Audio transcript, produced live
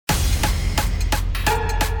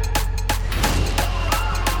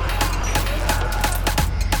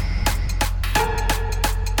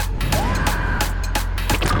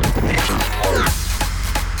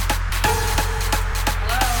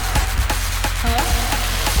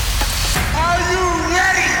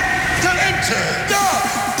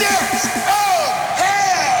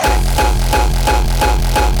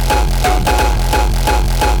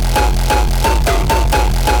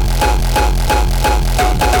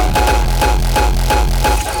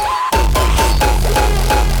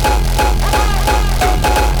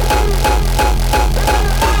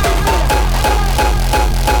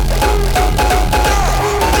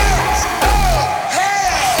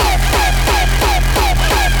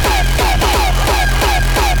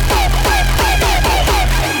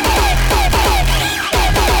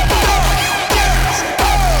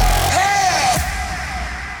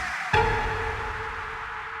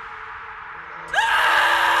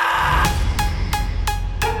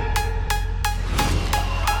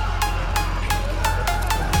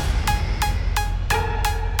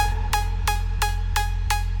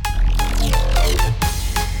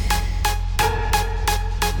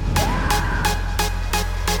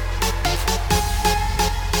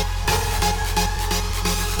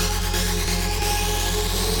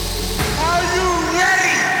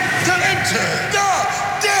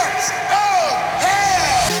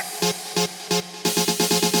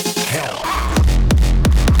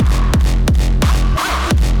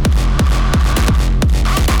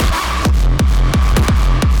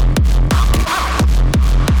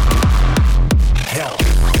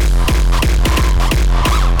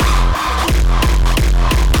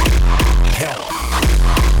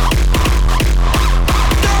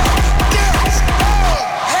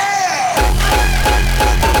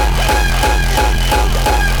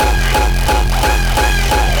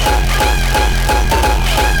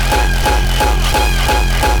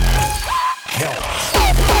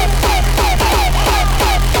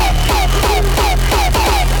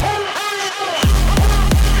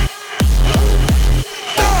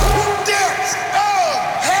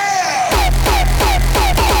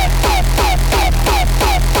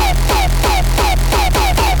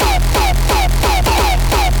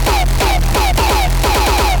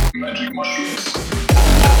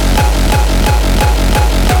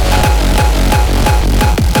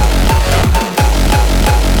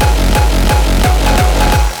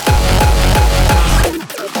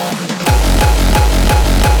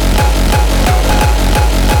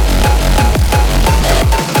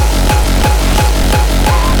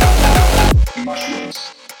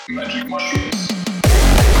Magic mushrooms.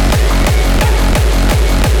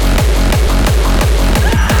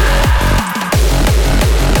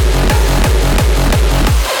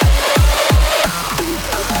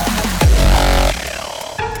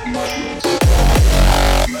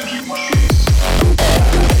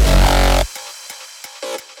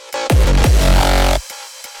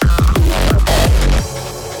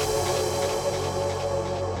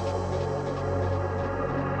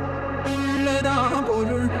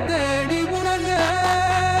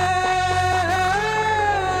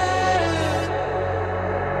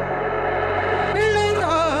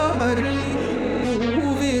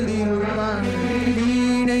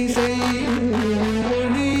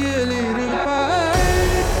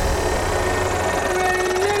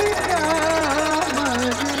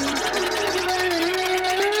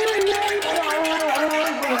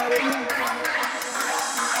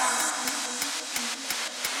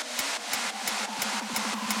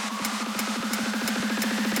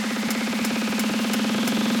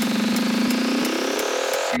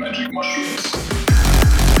 Magic mushrooms.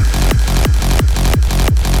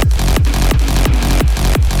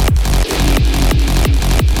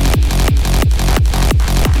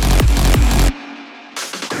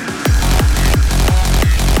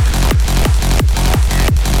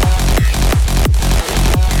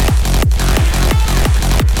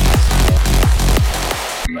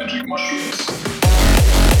 Magic mushrooms.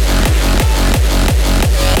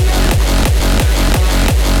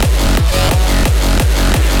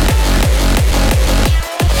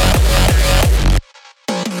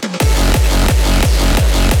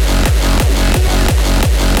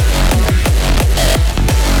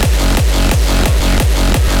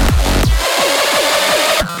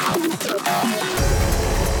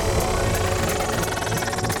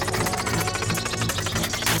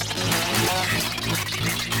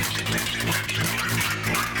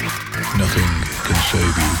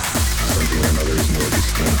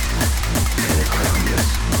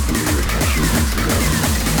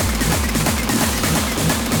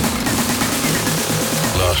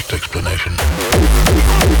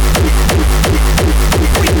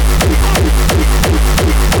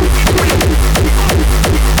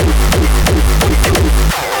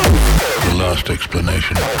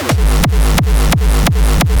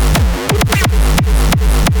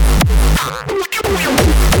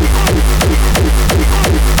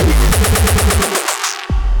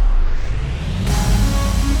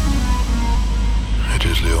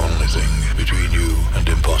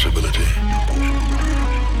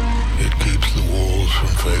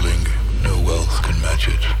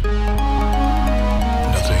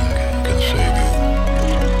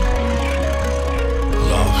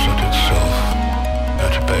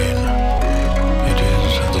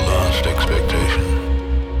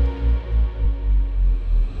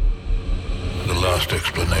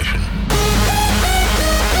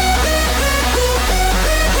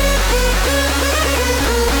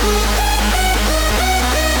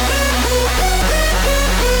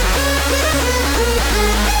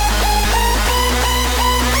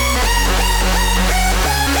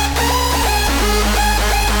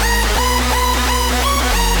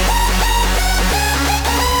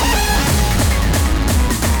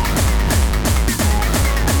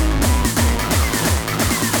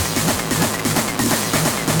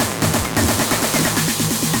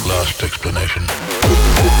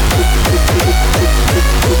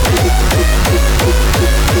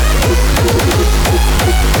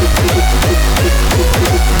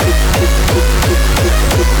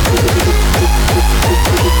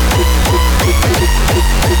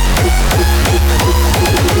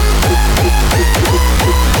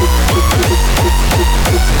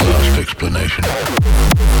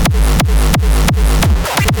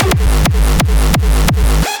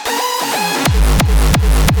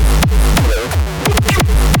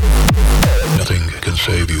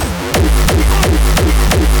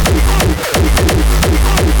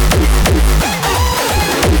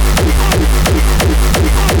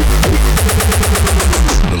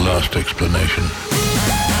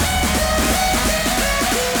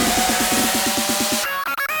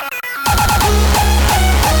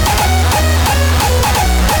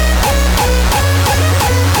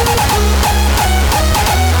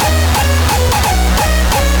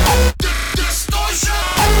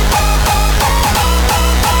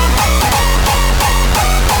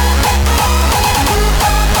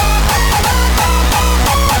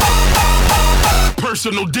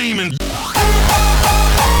 Personal demons.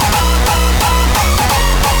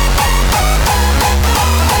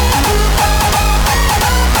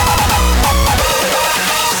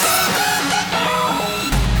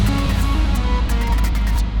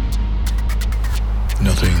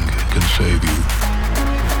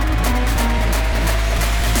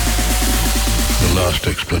 simplest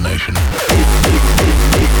explanation.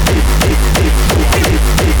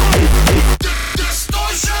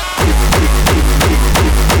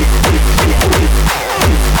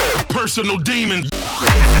 Personal demon.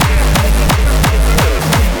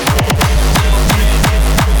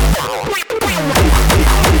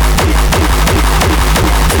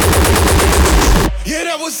 Yeah,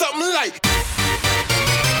 that was something like.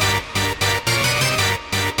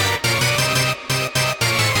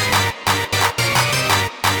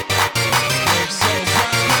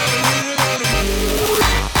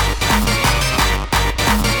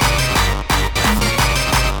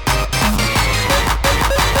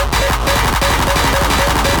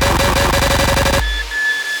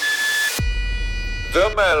 The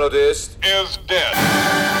Melodyst Is dead.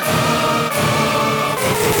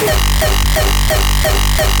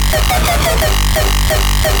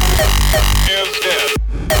 Is dead.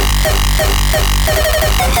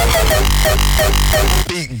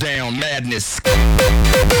 Beat down madness.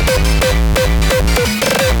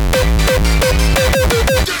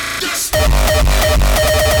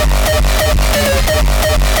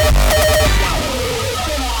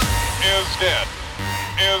 Is dead.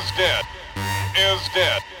 Is dead. Is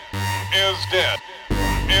dead. Is dead.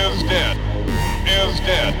 Is dead. Is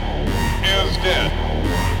dead. Is dead.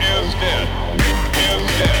 Is dead. Is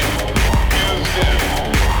dead. Is dead.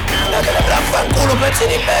 Vaffanculo, pezzi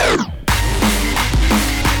di merda!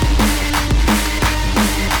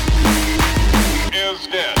 Is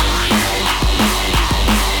dead.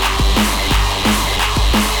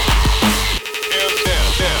 Is dead.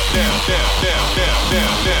 Dead. Dead. Dead.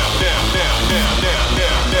 Dead. Dead. Dead. Dead. Dead.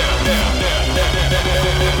 Dead. Dead.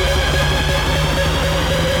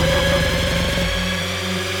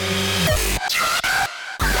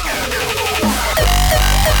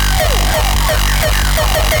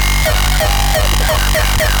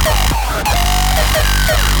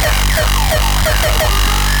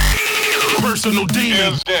 Personal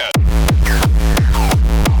demon is dead.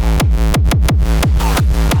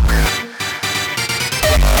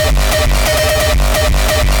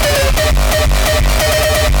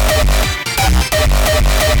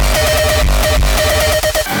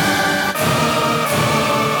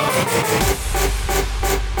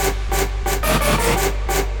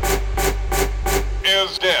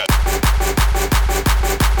 Is dead.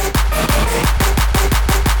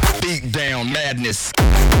 Beat down madness.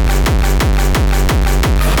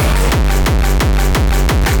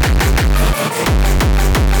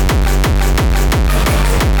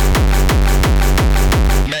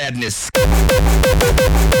 Madness.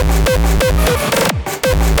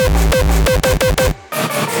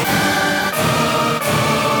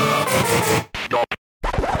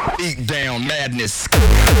 Beat down madness.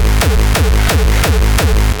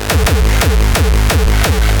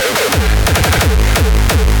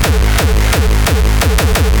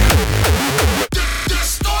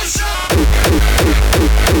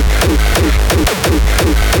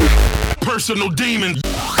 Personal demon.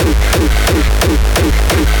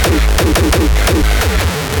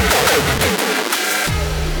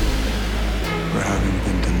 For having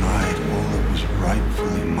been denied all that was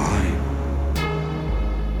rightfully mine,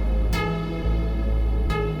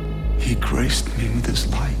 he graced me with his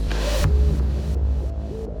light.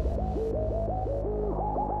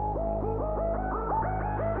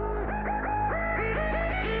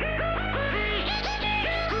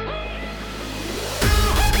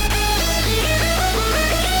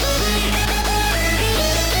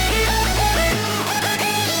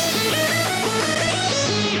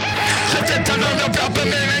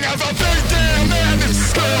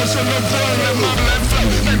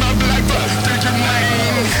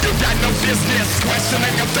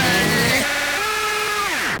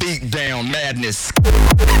 Beat down madness.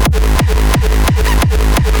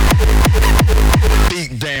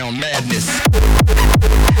 Beat down madness.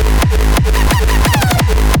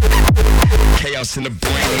 Chaos in the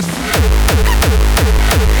brain.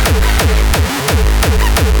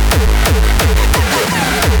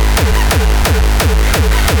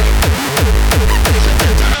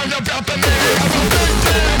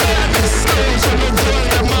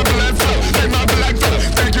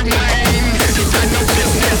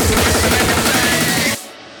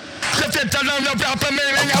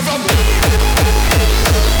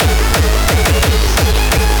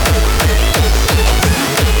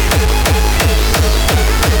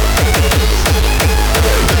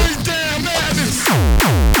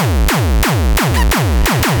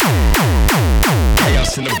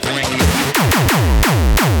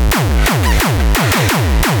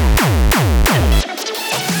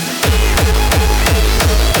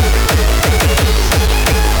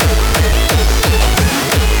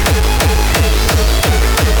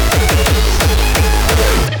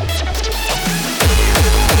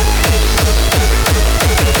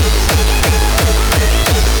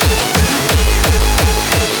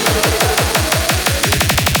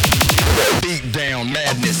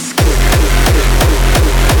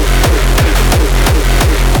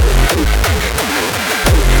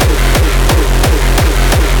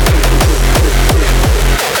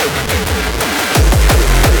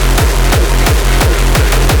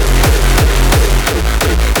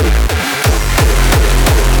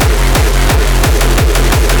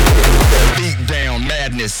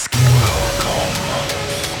 Reminisce. Welcome.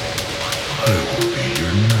 I will be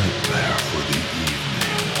your nightmare for the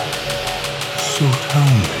evening. So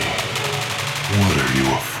tell me, what are you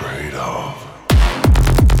afraid of?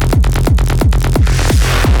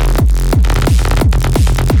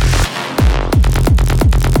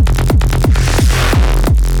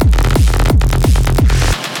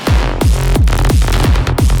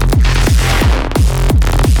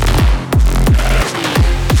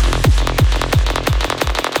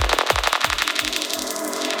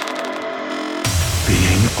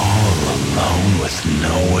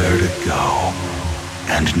 Nowhere to go,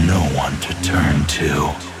 and no one to turn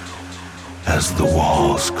to. As the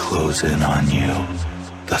walls close in on you,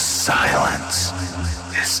 the silence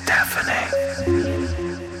is deafening.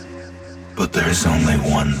 But there's only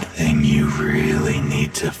one thing you really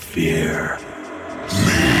need to fear.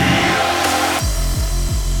 Me.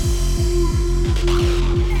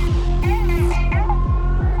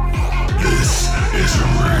 This is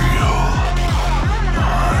real.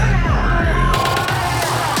 I'm real.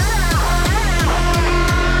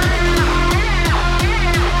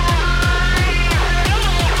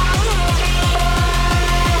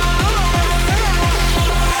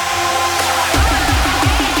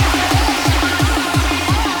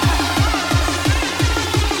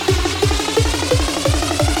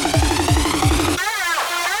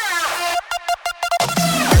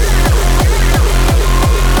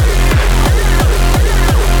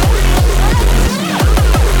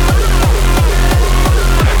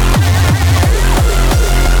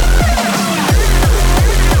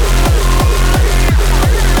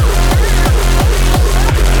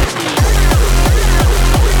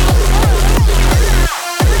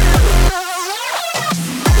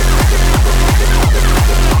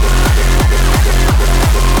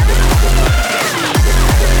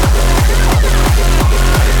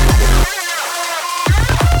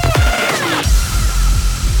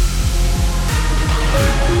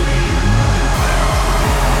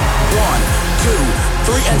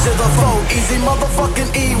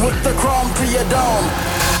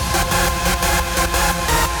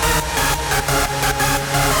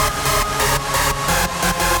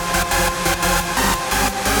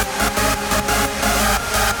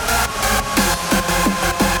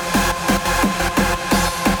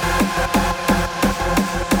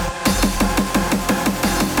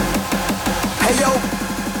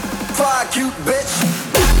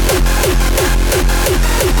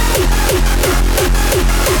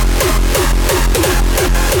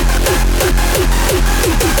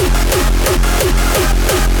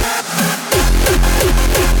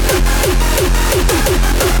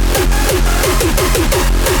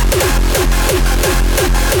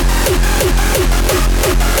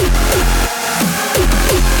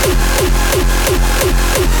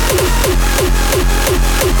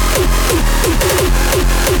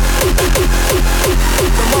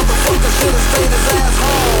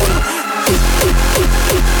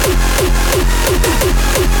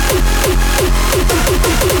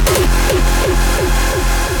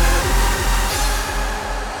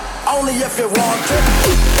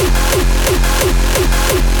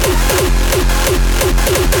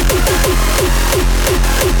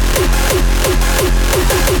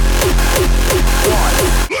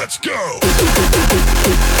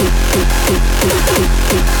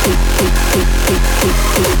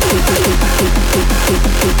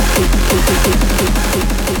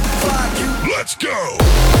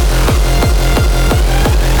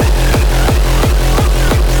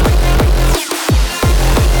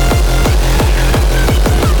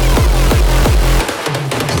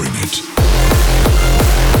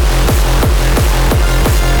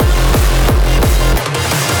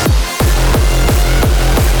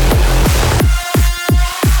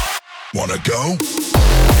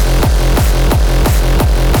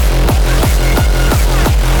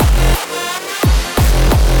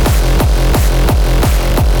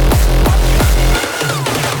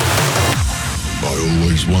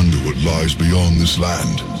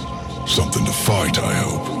 Land. Something to fight, I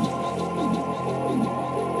hope.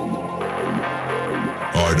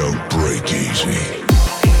 I don't break easy.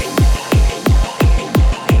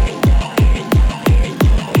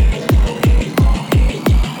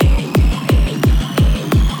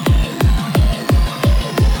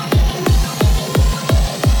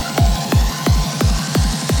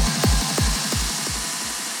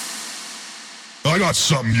 I got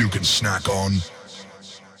something you can snack on.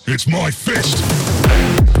 It's my fist!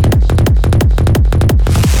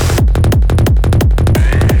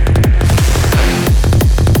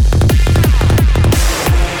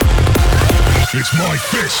 It's my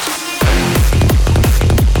fist!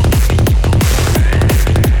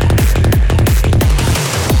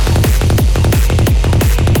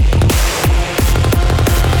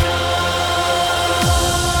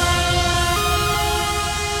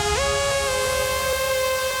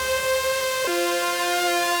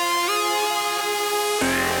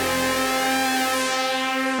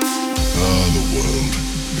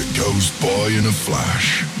 goes by in a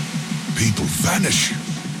flash. People vanish,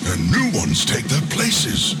 and new ones take their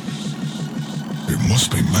places. It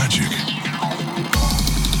must be magic.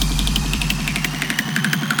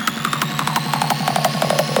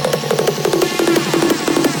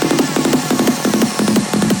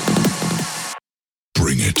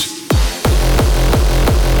 Bring it.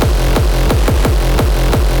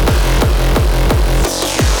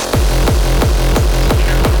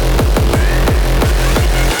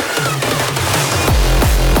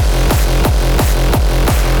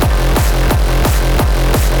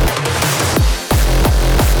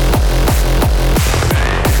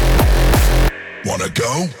 Wanna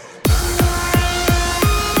go?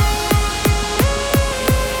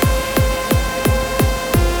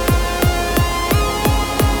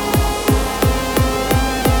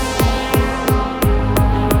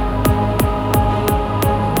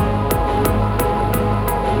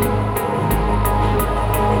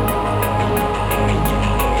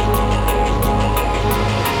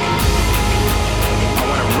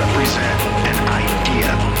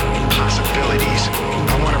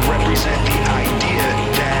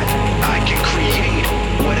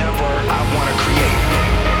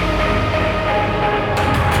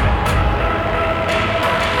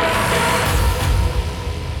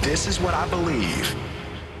 This is what I believe,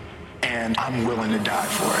 and I'm willing to die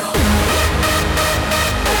for it.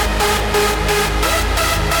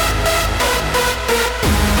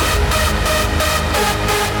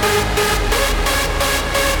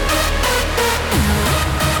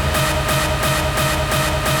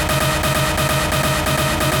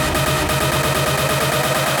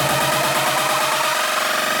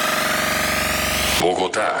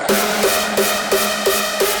 Bogota.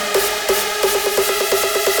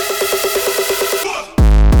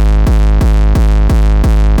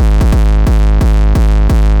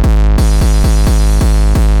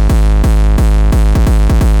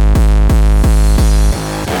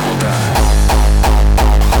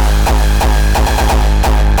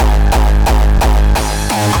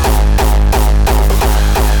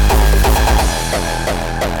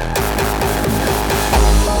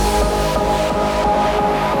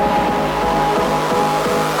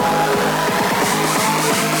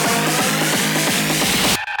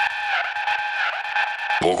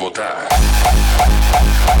 Bogota.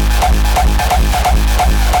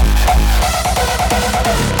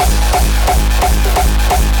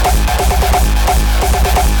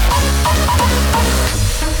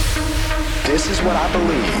 This is what I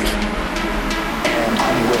believe, and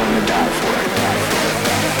I'm willing to die for it.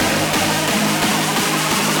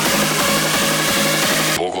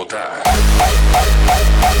 Bogota.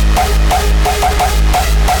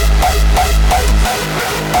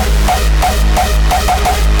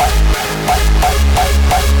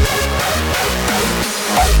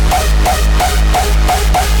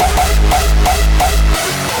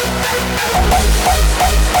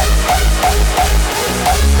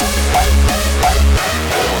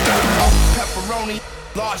 Pepperoni,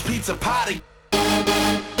 large pizza patty.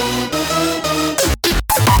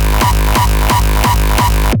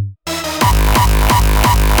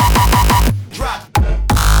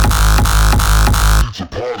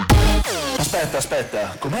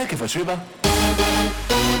 Aspetta, com'è che faceva?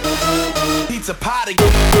 Pizza patty.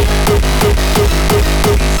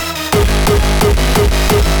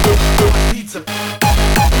 Pizza.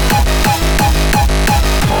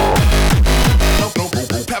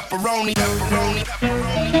 Pepperoni, pepperoni,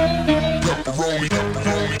 pepperoni, pepperoni,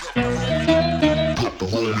 pepperoni,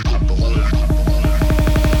 pepperoni, pepperoni.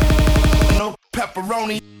 No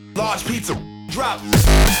pepperoni, large pizza. Drop.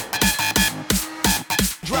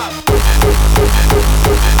 Drop.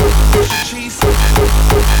 Cheese.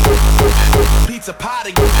 Pizza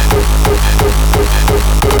patty.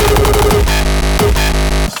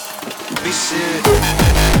 This shit.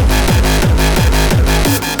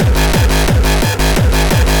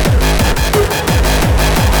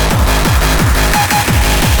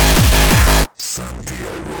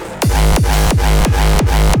 Santiago.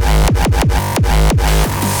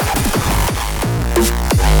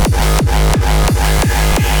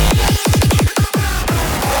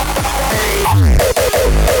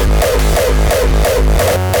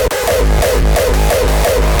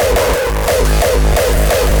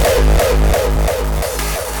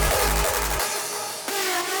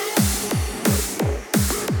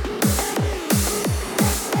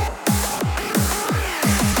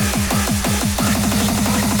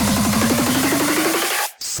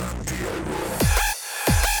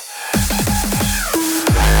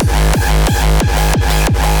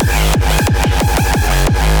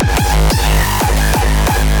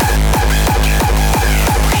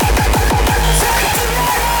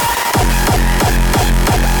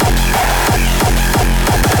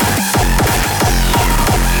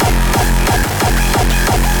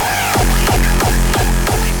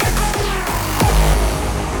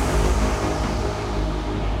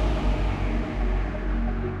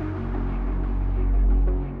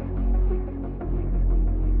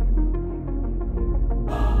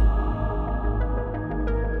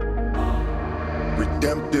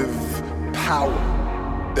 redemptive power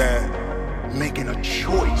that making a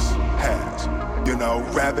choice has, you know,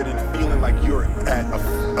 rather than feeling like you're at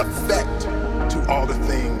effect to all the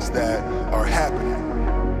things that are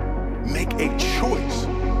happening. Make a choice.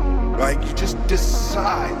 Like, you just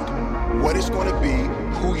decide what it's going to be,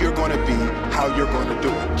 who you're going to be, how you're going to do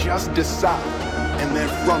it. Just decide. And then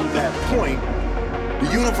from that point,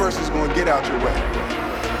 the universe is going to get out your way.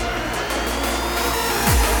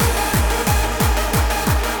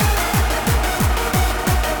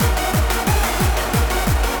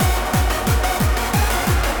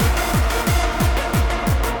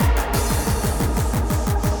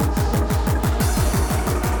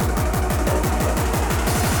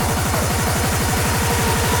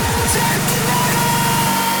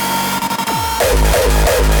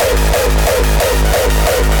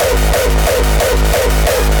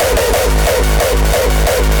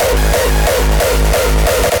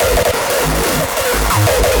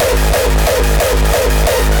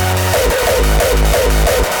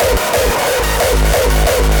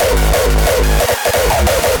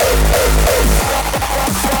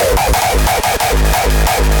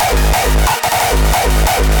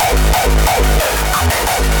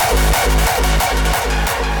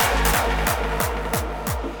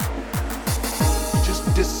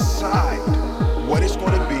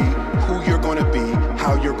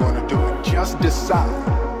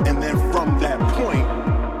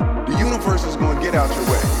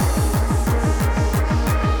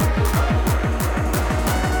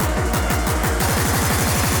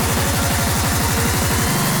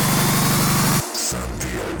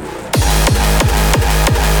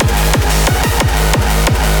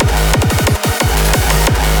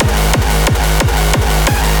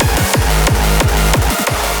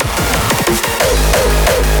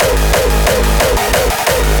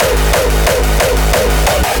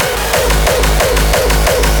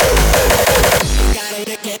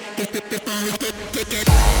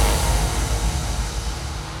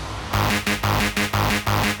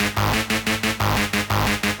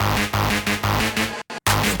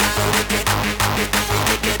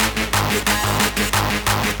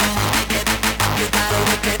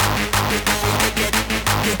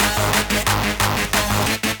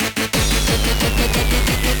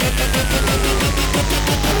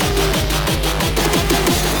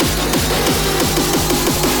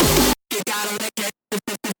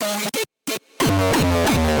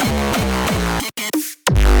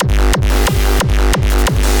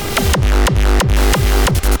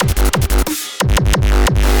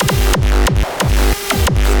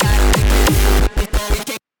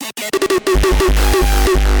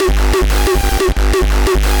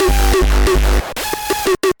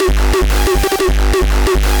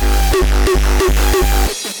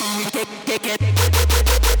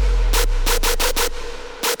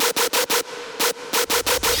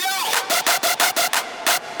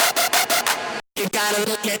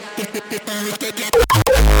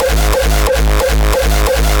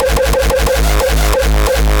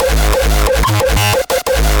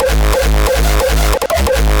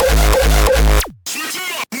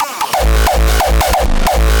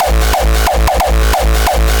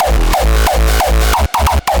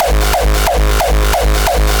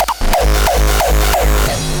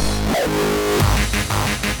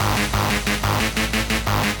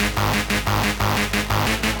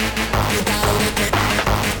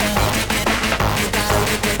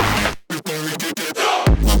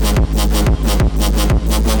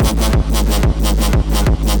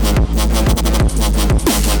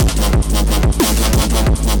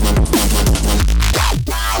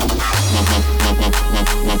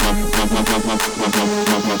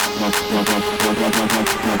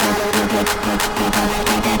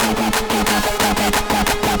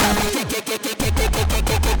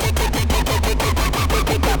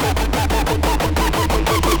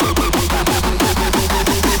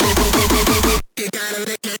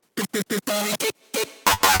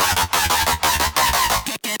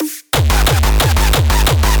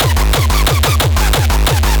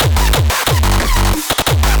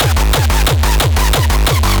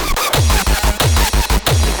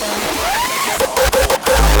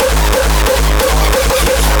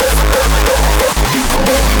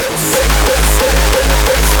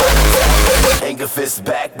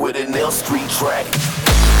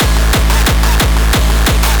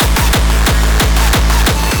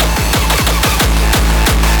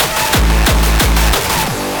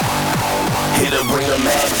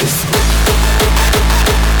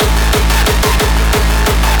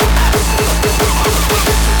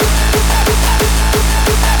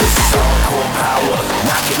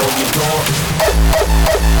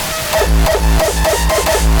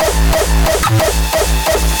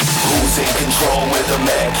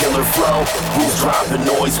 Bloodflow. Who's dropping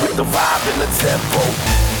noise with the vibe and the tempo?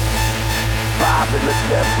 Vibe and the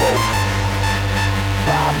tempo.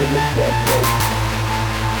 Vibe and the tempo.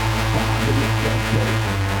 Vibe and the tempo.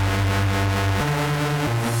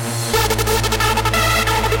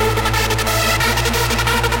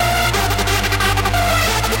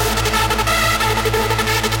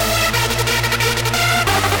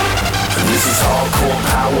 This is hardcore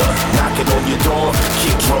power, knocking on your door.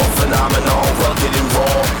 Kick drum phenomenon, rugged and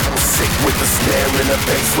raw. Sick with the snare and the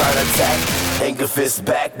baseline attack. Angerfist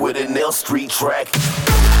back with a nail street track.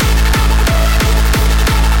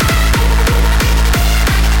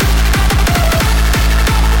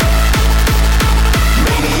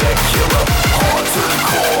 Maniac killer, hard to the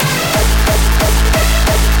core.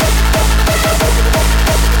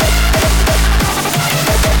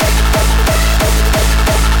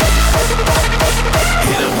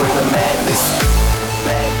 Hit him with the madness.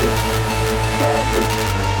 Madness. Madness.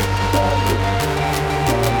 Madness.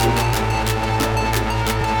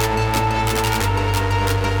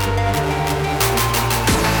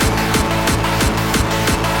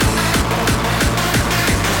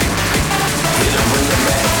 Hit him with the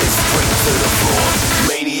madness. Straight to the floor.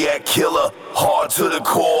 Maniac killer. Hard to the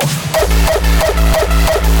core.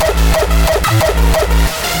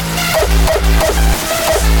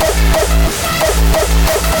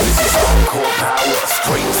 This is hardcore power,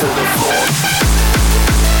 straight to the floor.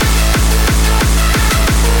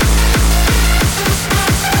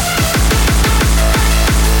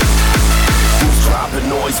 Who's dropping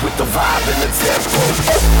noise with the vibe and the tempo?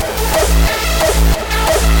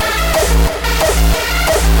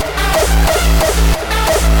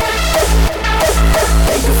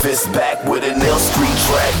 Angerfist back with a nail street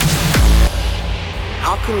track.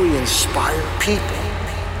 How can we inspire people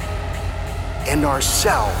and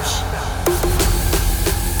ourselves?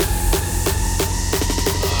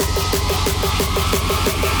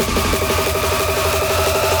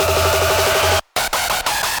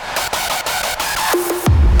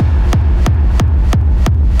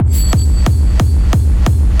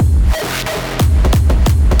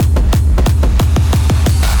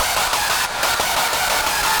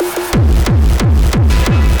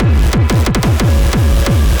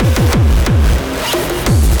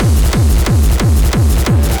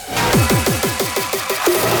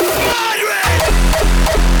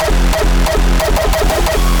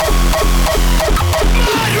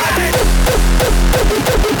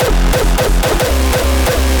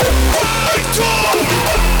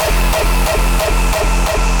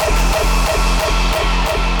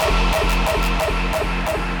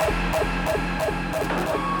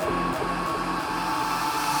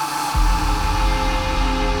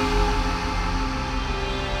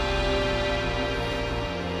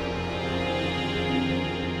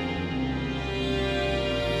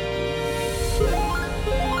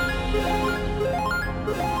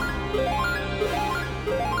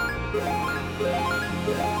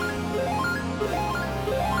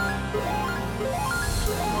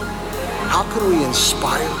 How can we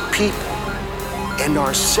inspire people and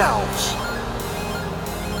ourselves?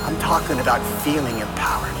 I'm talking about feeling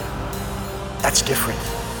empowered. That's different.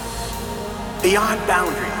 Beyond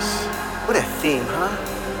boundaries. What a theme,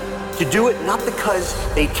 huh? To do it not because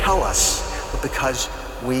they tell us, but because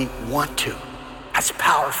we want to. That's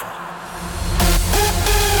powerful.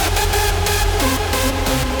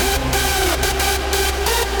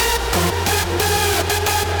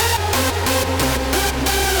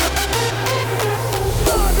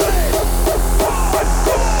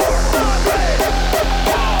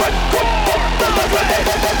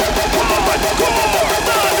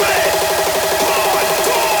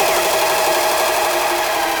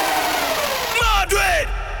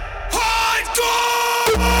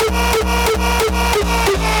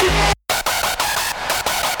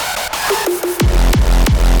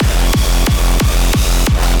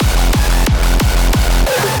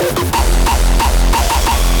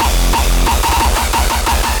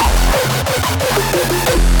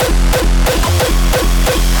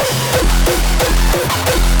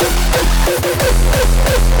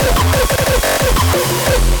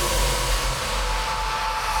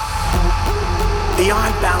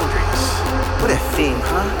 Beyond boundaries. What a theme,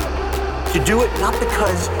 huh? To do it not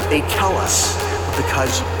because they tell us, but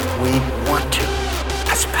because we want to.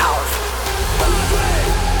 That's powerful.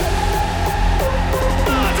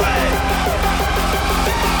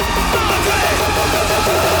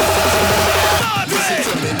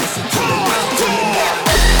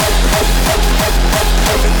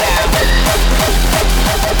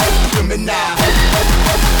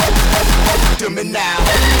 Do me now.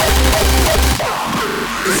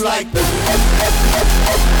 It's like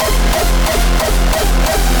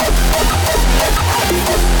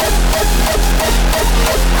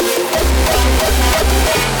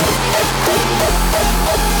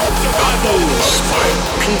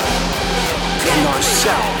In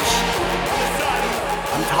ourselves.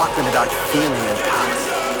 I'm talking about feeling and power.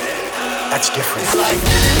 That's different. It's like,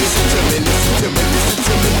 listen to me now. Listen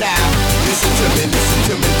to me now. Listen to me now. Listen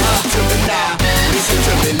to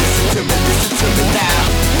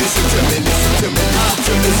me now.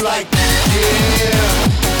 It's like, yeah.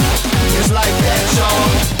 It's like that, y'all.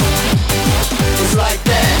 It's like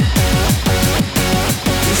that.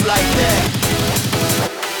 It's like that.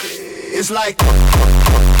 It's like.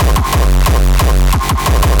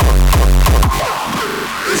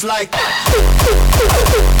 It's like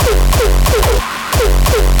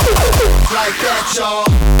that, y'all.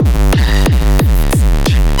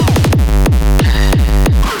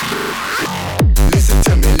 Listen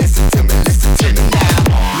to me now. Listen to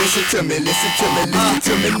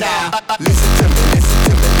me now. Listen to me now.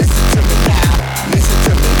 Listen to me now. Listen to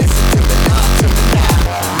me now.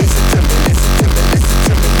 Listen to me now. Listen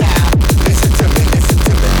to me now. Listen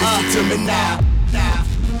to me now.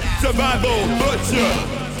 Survival, butcher,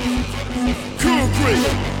 cool creek,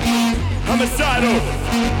 homicidal.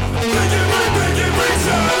 Bring it,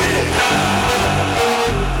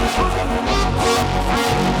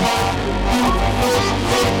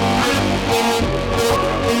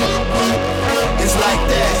 it's like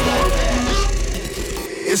that.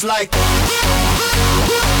 It's like.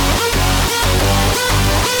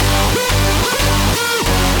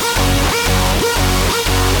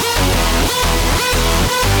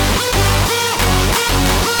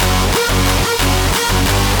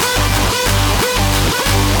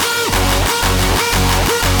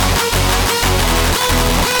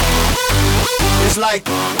 It's like.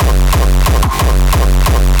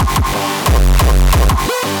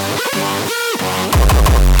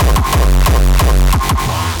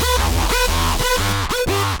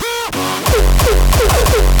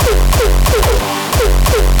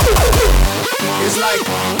 It's like.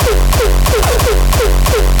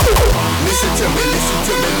 Listen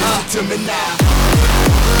to me now.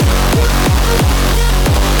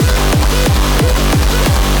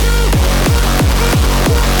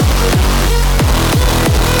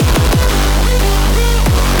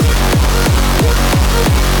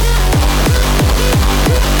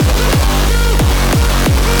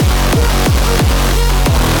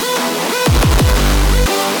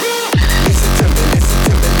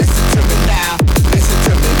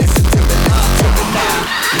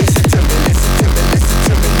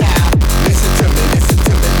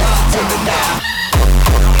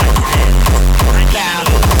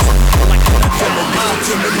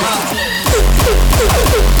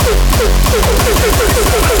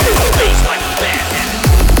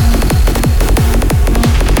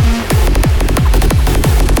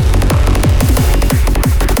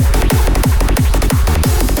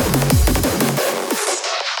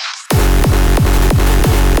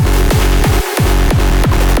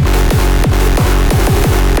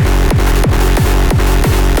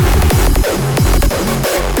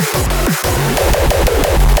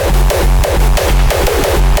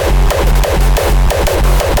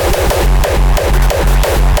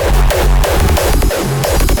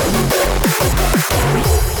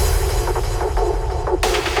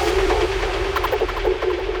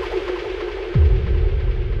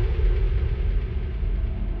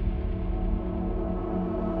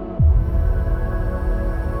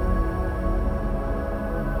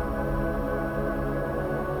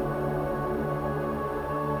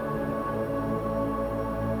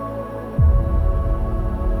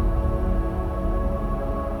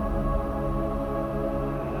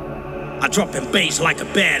 Dropping bass like a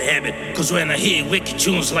bad habit, cause when I hear wicked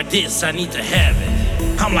tunes like this, I need to have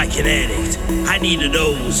it. I'm like an addict, I need a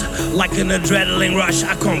dose. Like an adrenaline rush,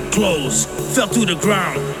 I come close. Fell to the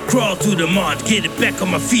ground, crawl through the mud, get it back on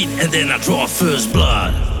my feet, and then I draw first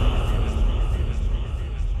blood.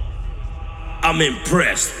 I'm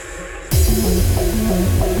impressed.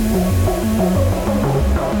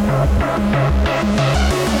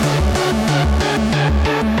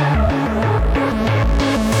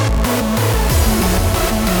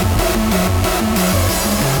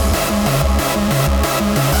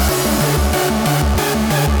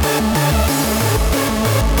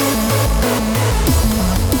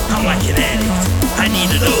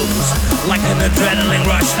 Like an adrenaline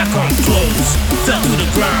rush, I come close. Fell to the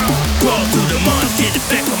ground, crawl through the mud, get it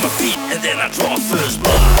back on my feet, and then I draw first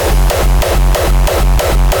blood.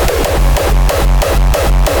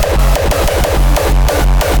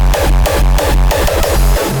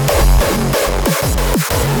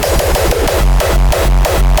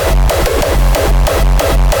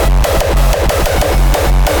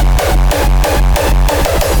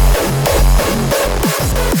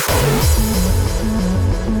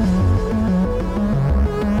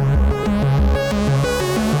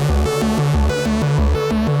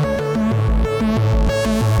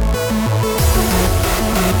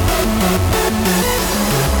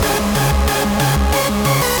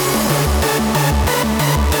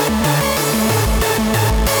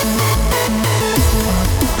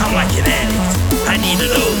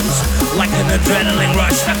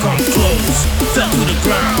 come close. Fell to the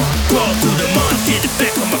ground, crawled through the mud, get it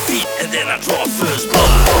back on my feet, and then I draw first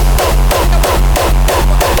blood.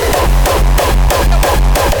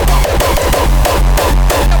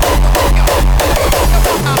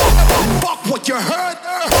 Fuck what you heard.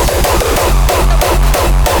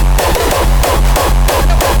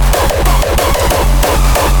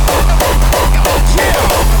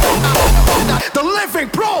 Yeah, the living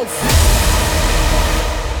proof.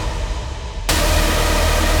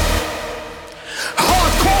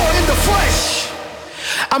 Hardcore in the flesh.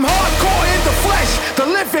 I'm hardcore in the flesh. The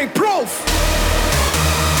living proof.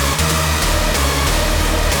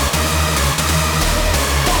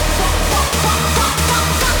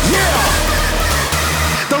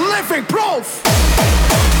 The living proof.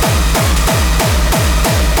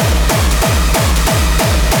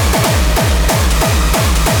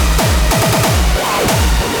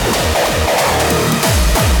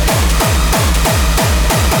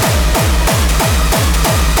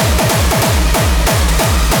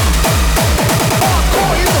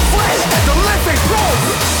 Hardcore in the flesh, the living proof.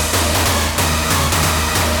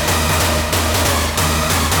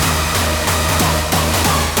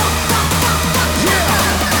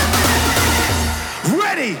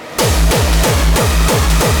 Ready.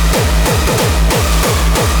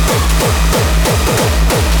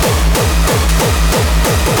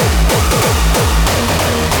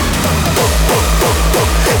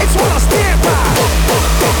 It's what I stand by.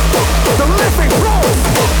 The living proof.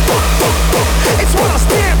 It's what I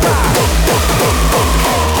stand by.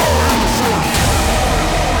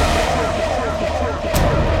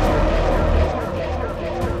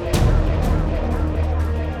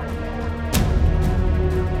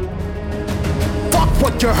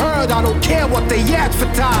 What you heard, I don't care what they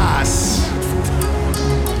advertise.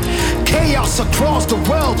 Chaos across the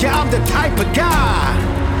world, yeah, I'm the type of guy.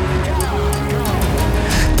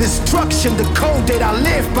 Destruction, the code that I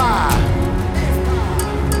live by.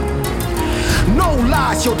 No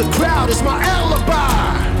lies, yo, the crowd is my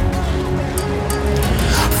alibi.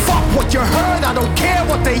 Fuck what you heard, I don't care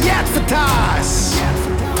what they advertise.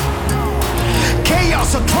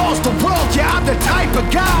 Chaos across the world, yeah, I'm the type of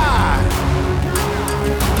guy.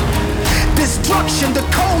 Destruction, the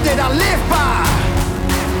code that I live by.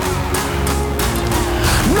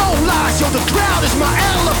 No lies, yo, the crowd is my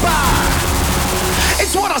alibi.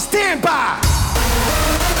 It's what I stand by.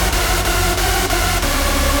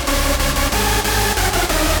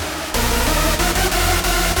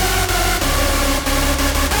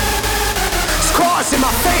 Scars in my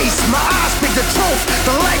face, my eyes speak the truth.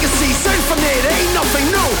 The legacy's infinite, ain't nothing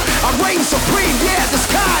new. I reign supreme, yeah, the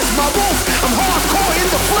sky's my roof. I'm hardcore in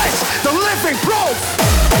the flesh, the living proof.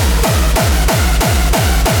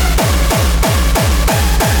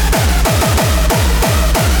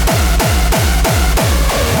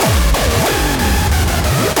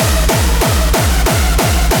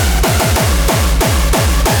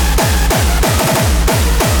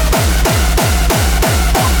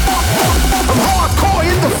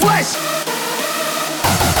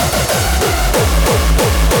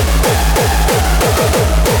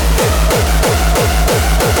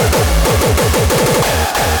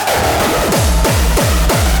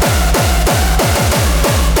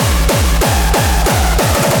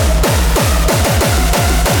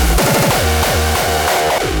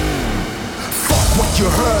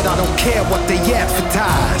 Care what they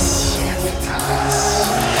advertise.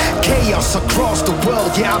 Chaos across the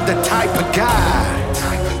world, yeah, I'm the type of guy.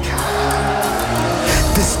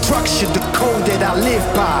 Destruction, the code that I live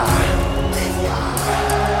by.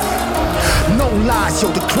 No lies, yo,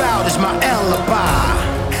 the crowd is my alibi.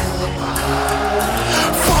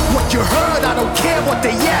 Fuck what you heard, I don't care what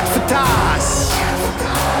they advertise.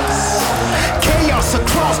 Chaos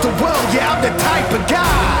across the world, yeah, I'm the type of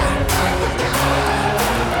guy.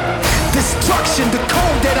 Destruction, the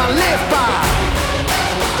code that I live by.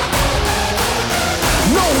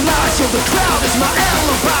 No lies, yo, the crowd is my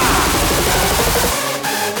alibi.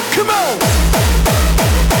 Come on.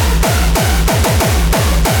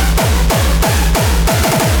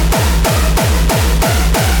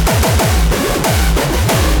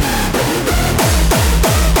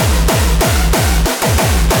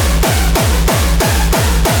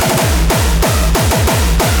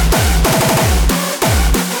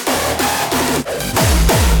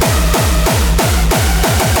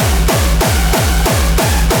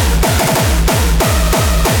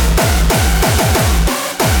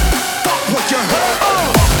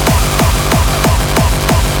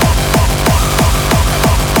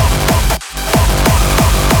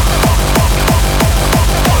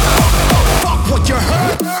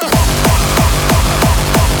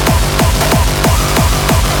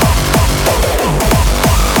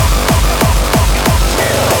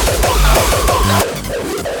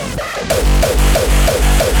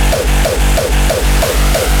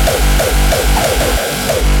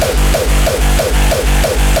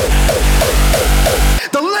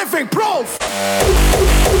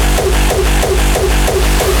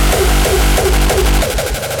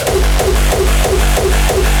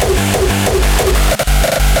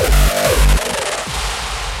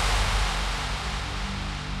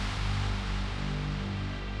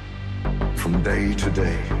 from day to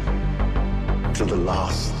day, to the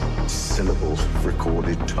last syllable of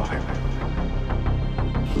recorded time.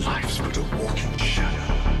 Life's but a walking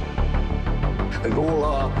shadow, and all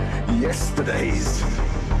our yesterdays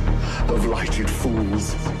have lighted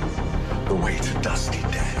fools the way to dusty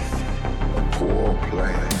death. A poor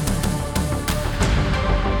player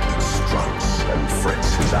that struts and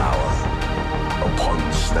frets his hour upon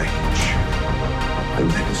stage, and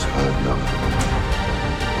then is heard no more.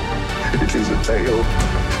 It is a tale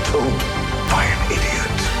told by an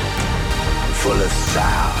idiot, full of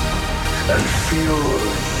sound and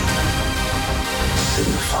fury,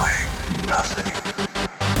 signifying nothing.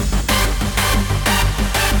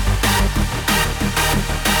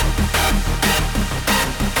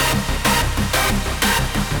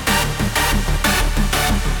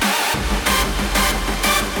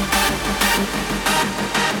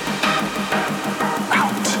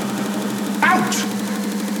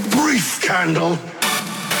 Candle.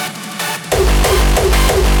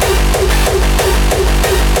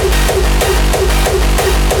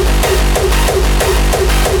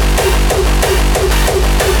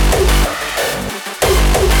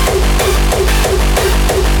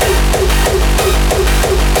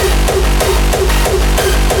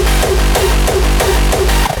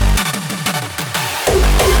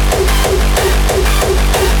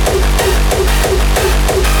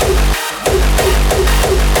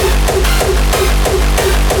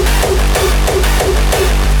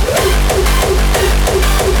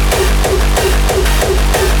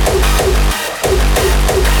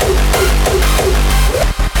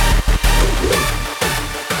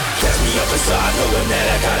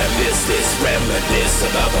 Reminisce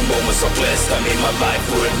about the moments so blessed I made my life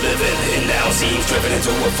worth living. It now seems driven into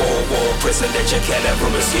a four-wall prison that you can't ever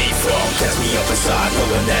escape from. Cast me up inside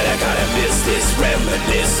knowing that I gotta miss this.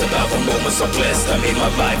 Reminisce about the moments so blessed I made my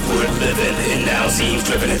life worth living. It now seems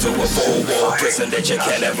driven into a four-wall prison that you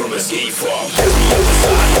can't ever escape from. Cast me up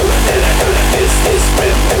inside knowing that I gotta miss this.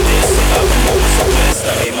 Reminisce about the moments so blessed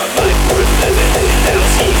I made my life worth living. It now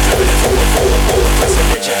seems driven into a four-wall prison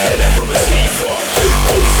that you can't ever escape from.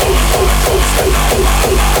 Only some hard comes to know my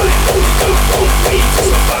mind. Only got one way to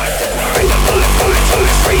survive the grind. The lifeline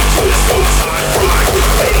ties straight to the stars. I'm prime,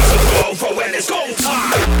 ready to blow for when it's go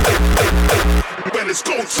time. When it's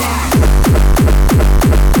go time.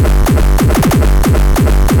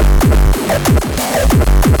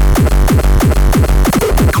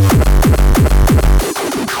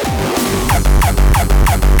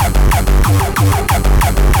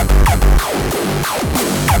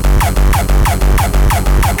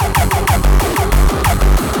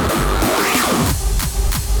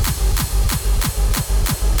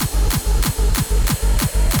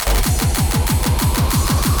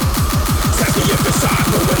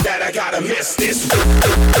 Miss this.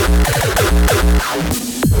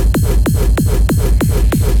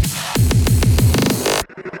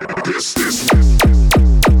 Miss this.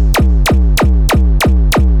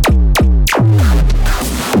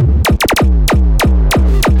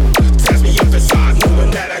 Test me up inside,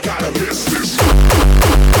 knowing that I gotta miss this.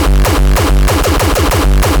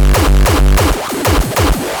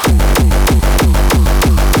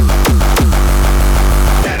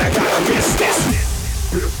 That I gotta miss this.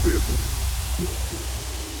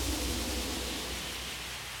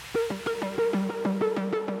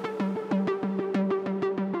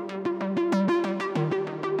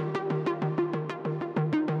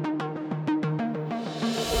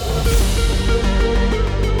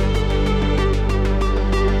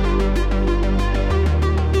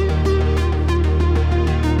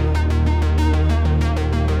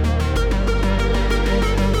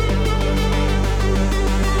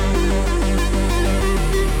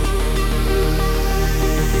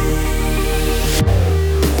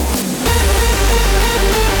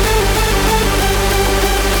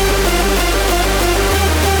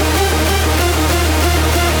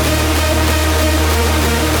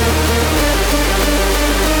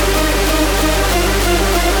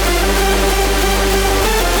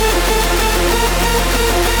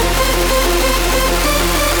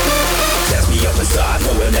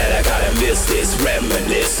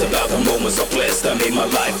 Reminisce about the moments so blessed I made my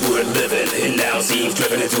life worth living. It now seems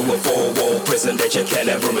driven into a four-wall prison that you can't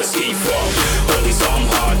ever escape from. Only some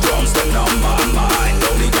hard drums to numb my mind.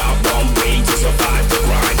 Only got one way to survive the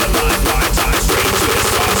grind. The lifeline ties straight to the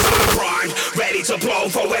stars. I'm primed, ready to blow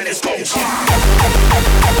for when it's go time.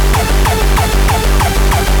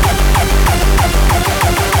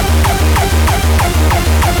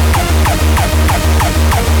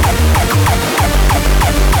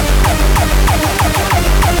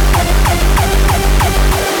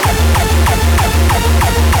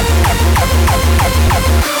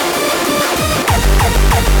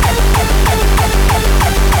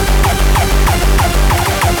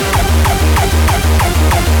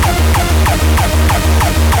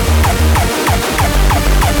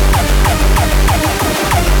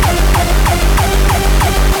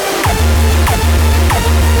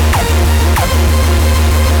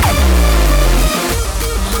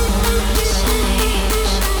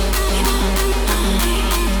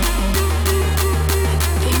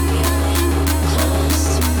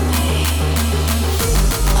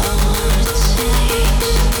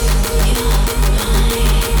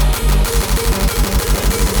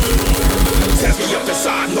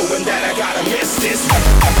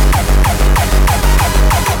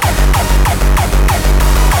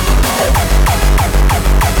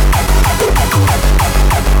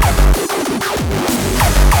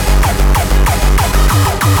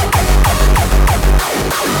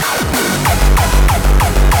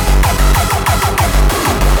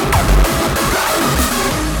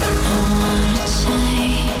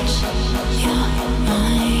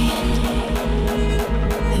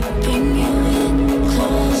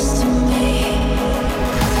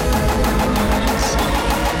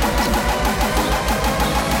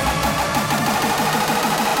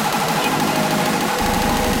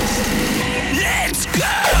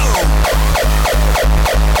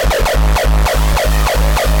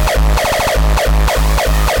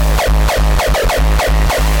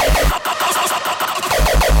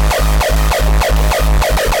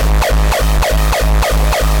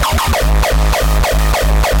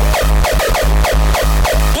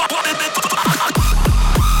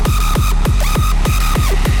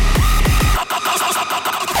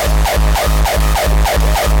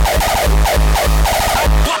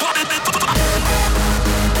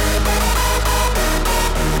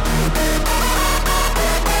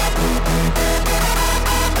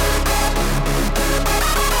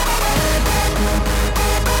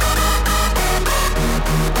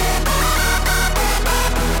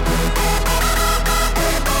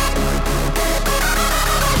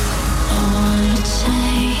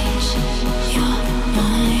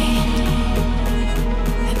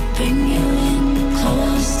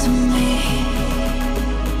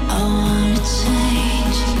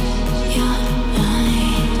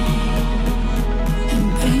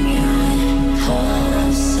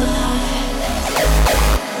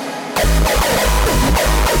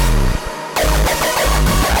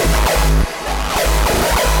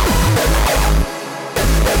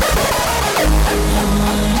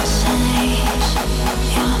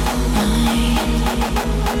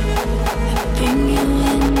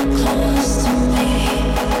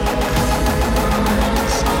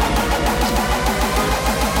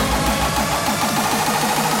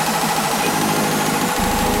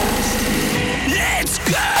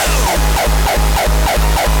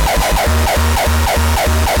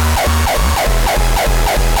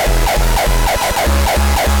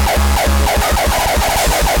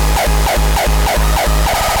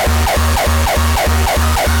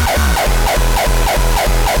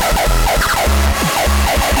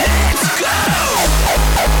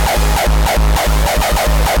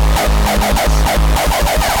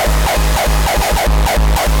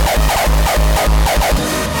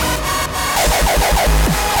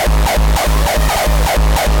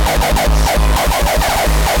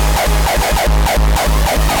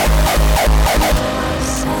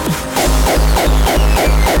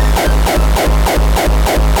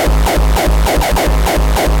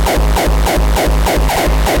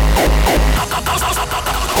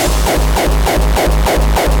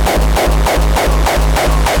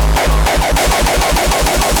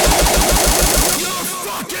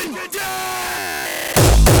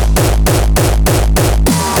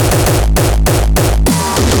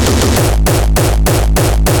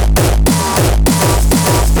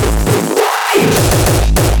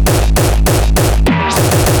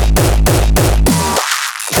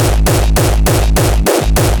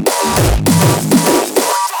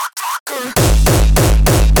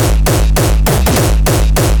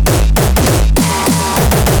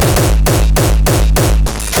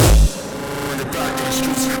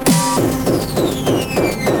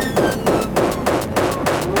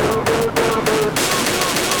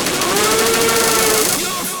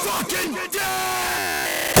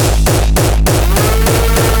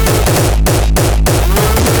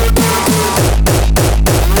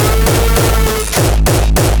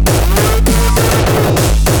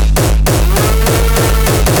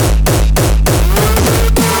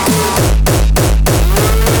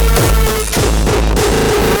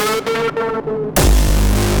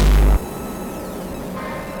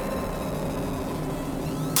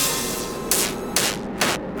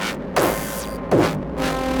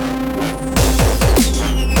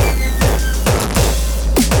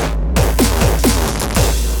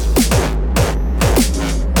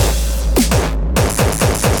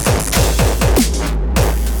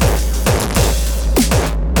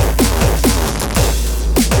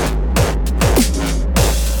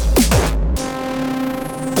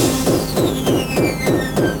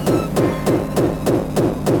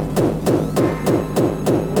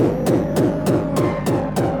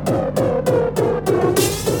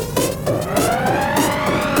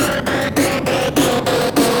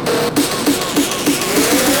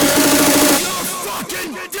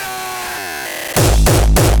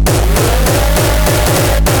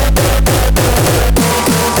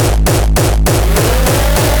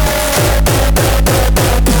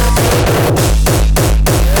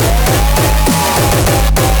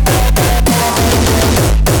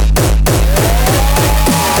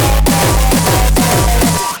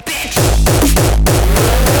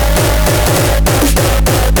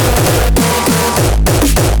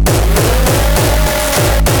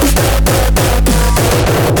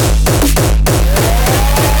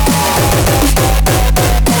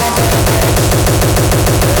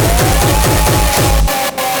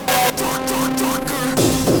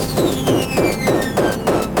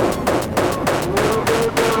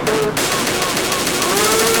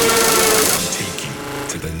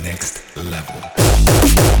 level.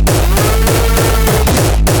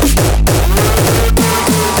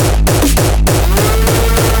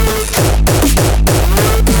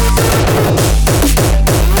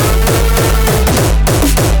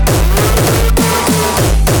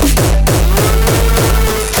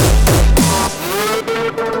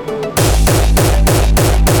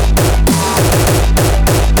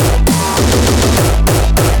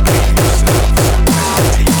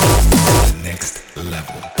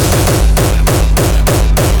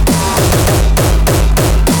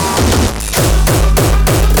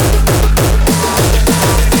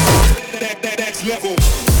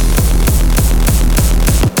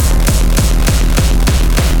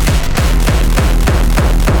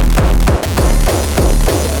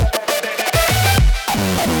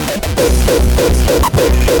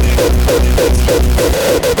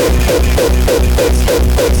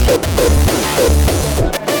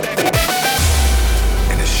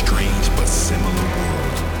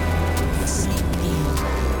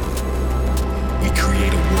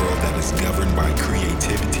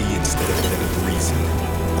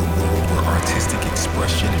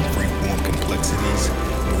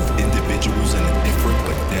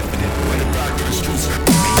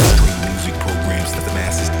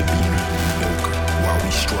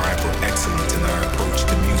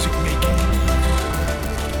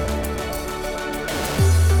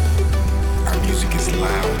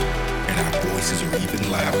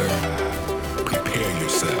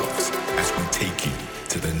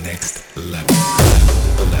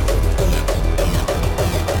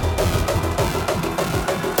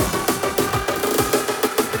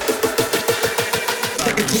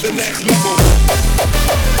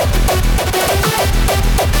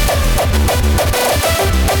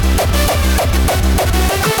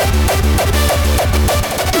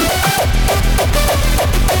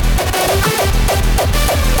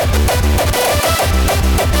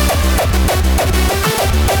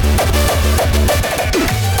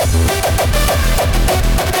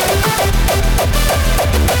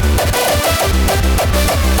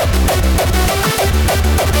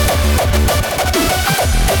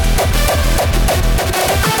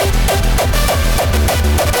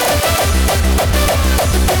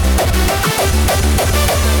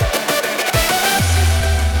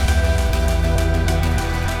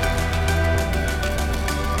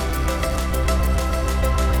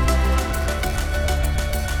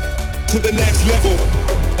 To the next level.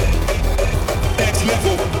 Next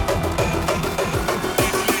level.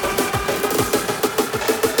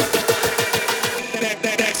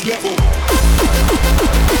 Next level.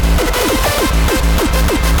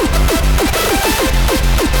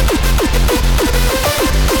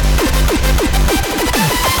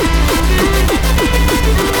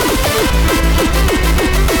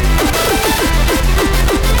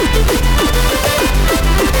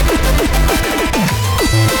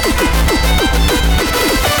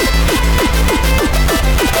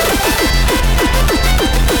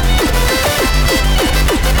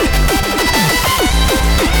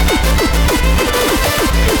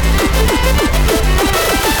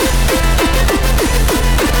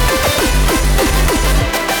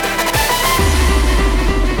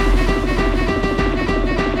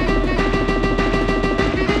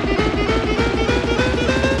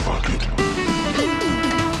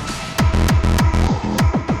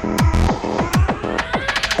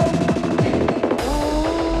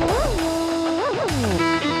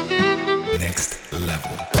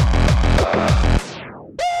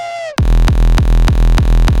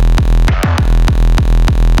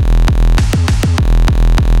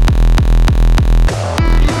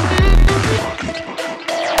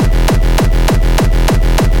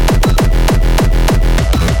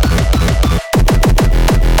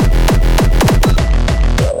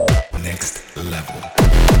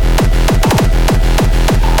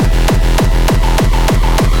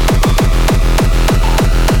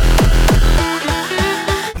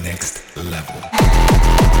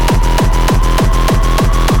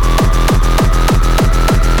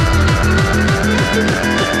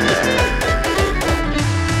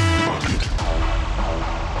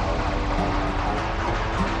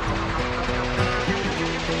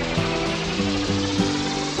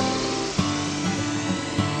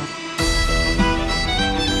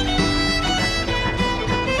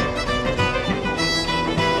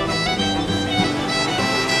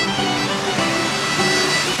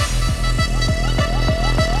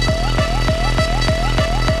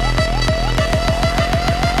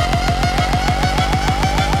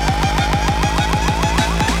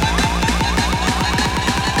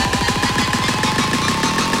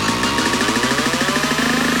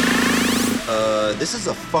 This is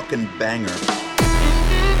a fucking banger.